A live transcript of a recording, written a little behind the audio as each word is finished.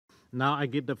Now I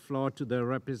give the floor to the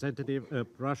representative of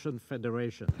Russian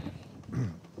Federation.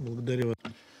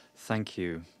 Thank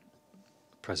you,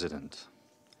 President.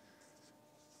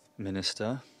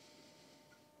 Minister,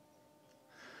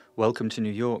 welcome to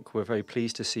New York. We're very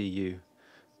pleased to see you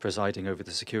presiding over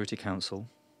the Security Council.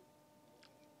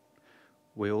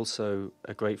 We also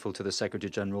are grateful to the Secretary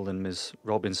General and Ms.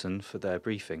 Robinson for their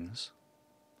briefings.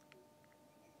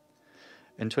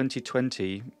 In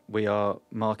 2020, we are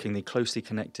marking the closely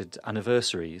connected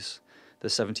anniversaries, the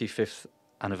 75th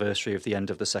anniversary of the end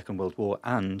of the Second World War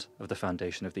and of the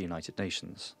foundation of the United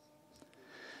Nations.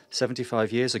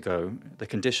 75 years ago, the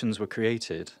conditions were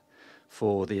created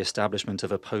for the establishment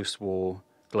of a post-war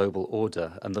global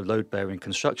order, and the load-bearing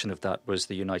construction of that was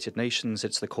the United Nations.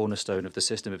 It's the cornerstone of the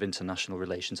system of international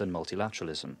relations and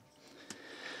multilateralism.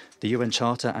 The UN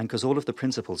Charter anchors all of the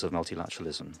principles of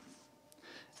multilateralism.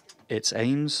 Its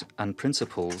aims and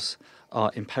principles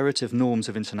are imperative norms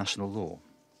of international law.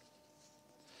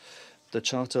 The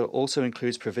Charter also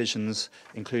includes provisions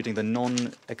including the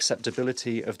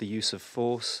non-acceptability of the use of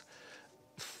force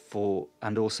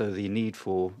and also the need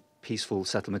for peaceful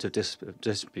settlement of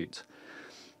dispute.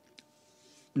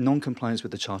 Non-compliance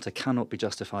with the Charter cannot be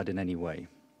justified in any way.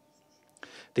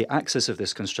 The axis of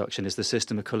this construction is the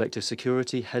system of collective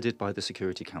security headed by the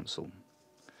Security Council.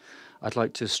 I'd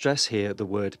like to stress here the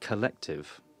word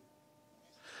collective.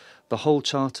 The whole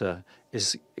Charter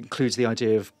includes the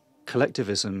idea of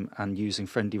collectivism and using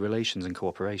friendly relations and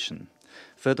cooperation.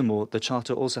 Furthermore, the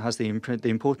Charter also has the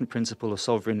important principle of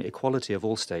sovereign equality of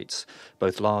all states,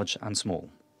 both large and small.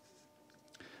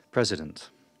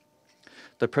 President,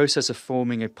 the process of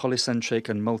forming a polycentric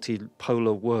and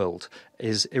multipolar world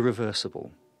is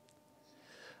irreversible.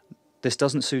 This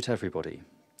doesn't suit everybody.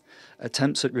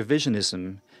 Attempts at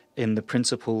revisionism in the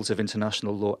principles of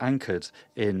international law anchored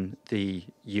in the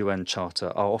UN Charter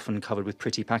are often covered with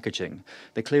pretty packaging.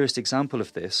 The clearest example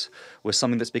of this was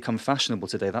something that's become fashionable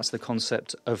today. That's the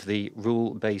concept of the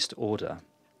rule-based order.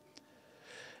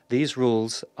 These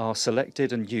rules are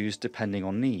selected and used depending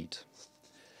on need.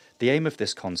 The aim of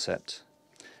this concept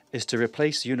is to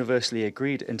replace universally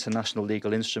agreed international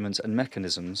legal instruments and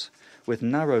mechanisms with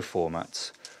narrow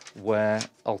formats where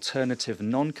alternative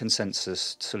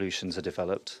non-consensus solutions are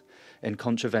developed in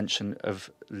contravention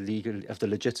of the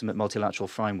legitimate multilateral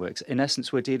frameworks. In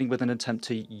essence, we're dealing with an attempt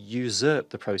to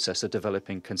usurp the process of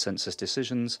developing consensus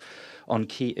decisions on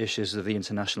key issues of the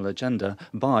international agenda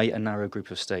by a narrow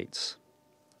group of states.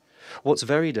 What's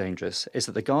very dangerous is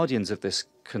that the guardians of this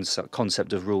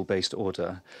concept of rule-based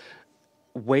order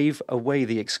wave away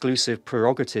the exclusive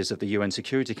prerogatives of the UN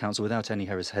Security Council without any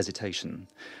hesitation.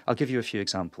 I'll give you a few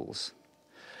examples.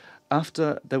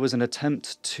 After there was an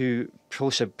attempt to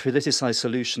push a politicized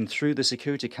solution through the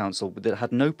Security Council that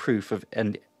had no proof of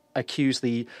and accused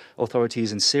the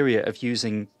authorities in Syria of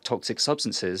using toxic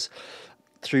substances,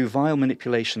 through vile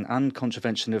manipulation and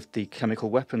contravention of the Chemical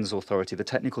Weapons Authority, the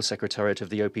Technical Secretariat of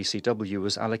the OPCW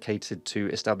was allocated to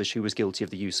establish who was guilty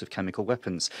of the use of chemical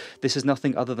weapons. This is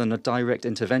nothing other than a direct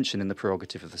intervention in the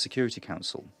prerogative of the Security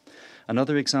Council.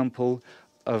 Another example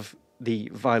of the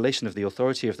violation of the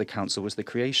authority of the Council was the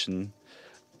creation,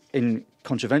 in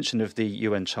contravention of the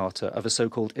UN Charter, of a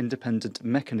so-called independent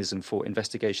mechanism for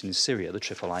investigation in Syria, the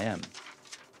IIIM.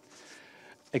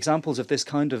 Examples of this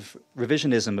kind of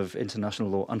revisionism of international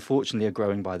law, unfortunately, are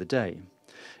growing by the day.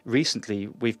 Recently,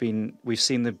 we've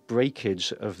seen the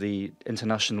breakage of the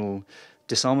international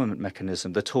disarmament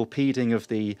mechanism, the torpeding of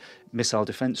the Missile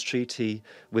Defense Treaty,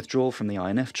 withdrawal from the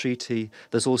INF Treaty.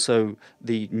 There's also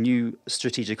the new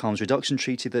Strategic Arms Reduction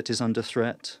Treaty that is under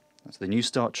threat. That's the New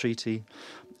START Treaty,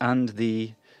 and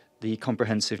the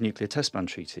Comprehensive Nuclear Test Ban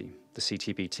Treaty, the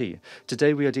CTBT.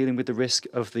 Today we are dealing with the risk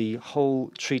of the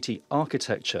whole treaty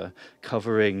architecture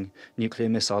covering nuclear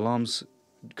missile arms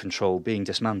control being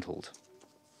dismantled.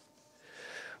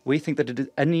 We think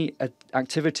that any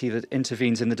activity that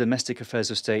intervenes in the domestic affairs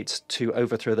of states to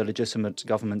overthrow their legitimate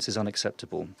governments is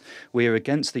unacceptable. We are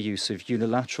against the use of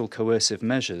unilateral coercive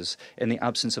measures in the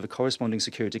absence of a corresponding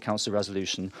Security Council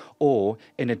resolution or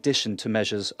in addition to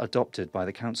measures adopted by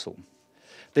the Council.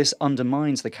 This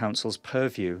undermines the Council's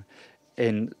purview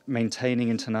in maintaining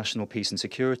international peace and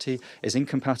security, is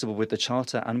incompatible with the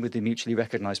Charter and with the mutually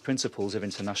recognized principles of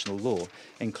international law,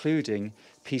 including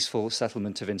peaceful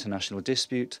settlement of international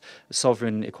dispute,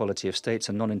 sovereign equality of states,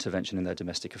 and non-intervention in their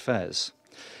domestic affairs.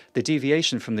 The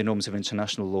deviation from the norms of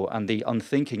international law and the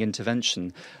unthinking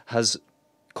intervention has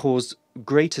caused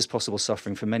greatest possible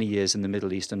suffering for many years in the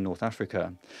Middle East and North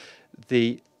Africa.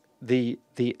 The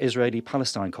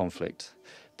Israeli-Palestine conflict,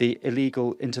 the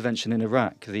illegal intervention in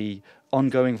Iraq, the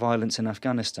ongoing violence in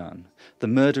Afghanistan, the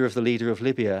murder of the leader of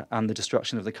Libya and the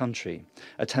destruction of the country,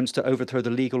 attempts to overthrow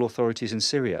the legal authorities in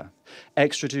Syria,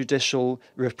 extrajudicial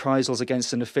reprisals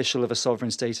against an official of a sovereign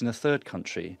state in a third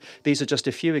country. These are just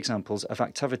a few examples of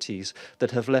activities that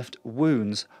have left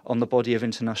wounds on the body of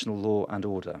international law and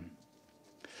order.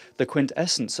 The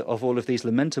quintessence of all of these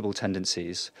lamentable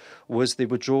tendencies was the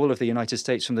withdrawal of the United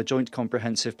States from the Joint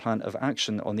Comprehensive Plan of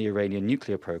Action on the Iranian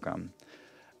nuclear program,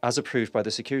 as approved by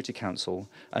the Security Council,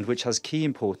 and which has key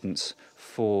importance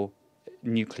for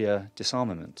nuclear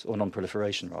disarmament, or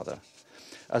non-proliferation rather.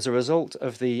 As a result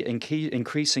of the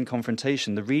increasing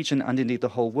confrontation, the region and indeed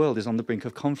the whole world is on the brink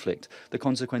of conflict, the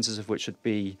consequences of which should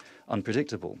be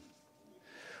unpredictable.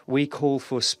 We call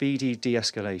for speedy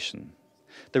de-escalation.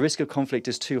 The risk of conflict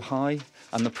is too high,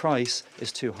 and the price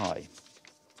is too high.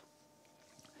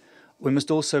 We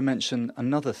must also mention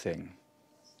another thing: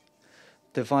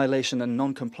 the violation and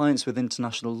non-compliance with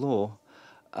international law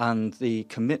and the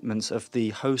commitments of the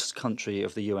host country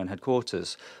of the UN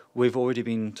headquarters. We've already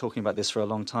been talking about this for a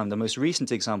long time. The most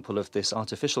recent example of this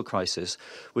artificial crisis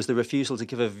was the refusal to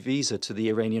give a visa to the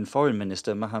Iranian Foreign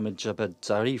Minister, Mohammad Javad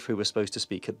Zarif, who was supposed to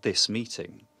speak at this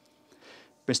meeting.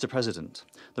 Mr. President,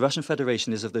 the Russian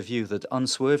Federation is of the view that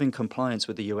unswerving compliance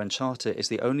with the UN Charter is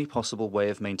the only possible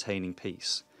way of maintaining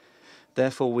peace.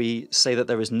 Therefore, we say that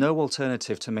there is no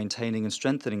alternative to maintaining and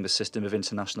strengthening the system of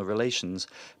international relations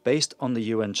based on the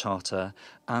UN Charter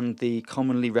and the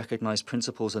commonly recognized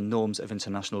principles and norms of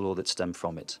international law that stem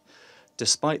from it.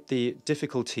 Despite the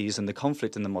difficulties and the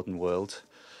conflict in the modern world,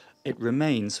 it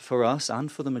remains for us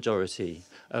and for the majority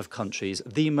of countries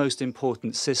the most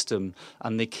important system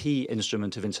and the key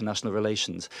instrument of international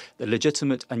relations, the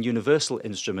legitimate and universal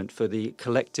instrument for the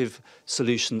collective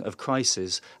solution of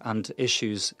crises and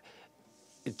issues.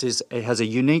 It has a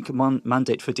unique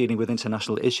mandate for dealing with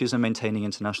international issues and maintaining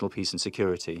international peace and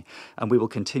security, and we will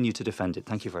continue to defend it.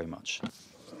 Thank you very much.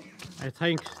 I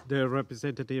thank the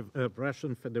representative of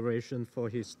Russian Federation for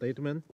his statement.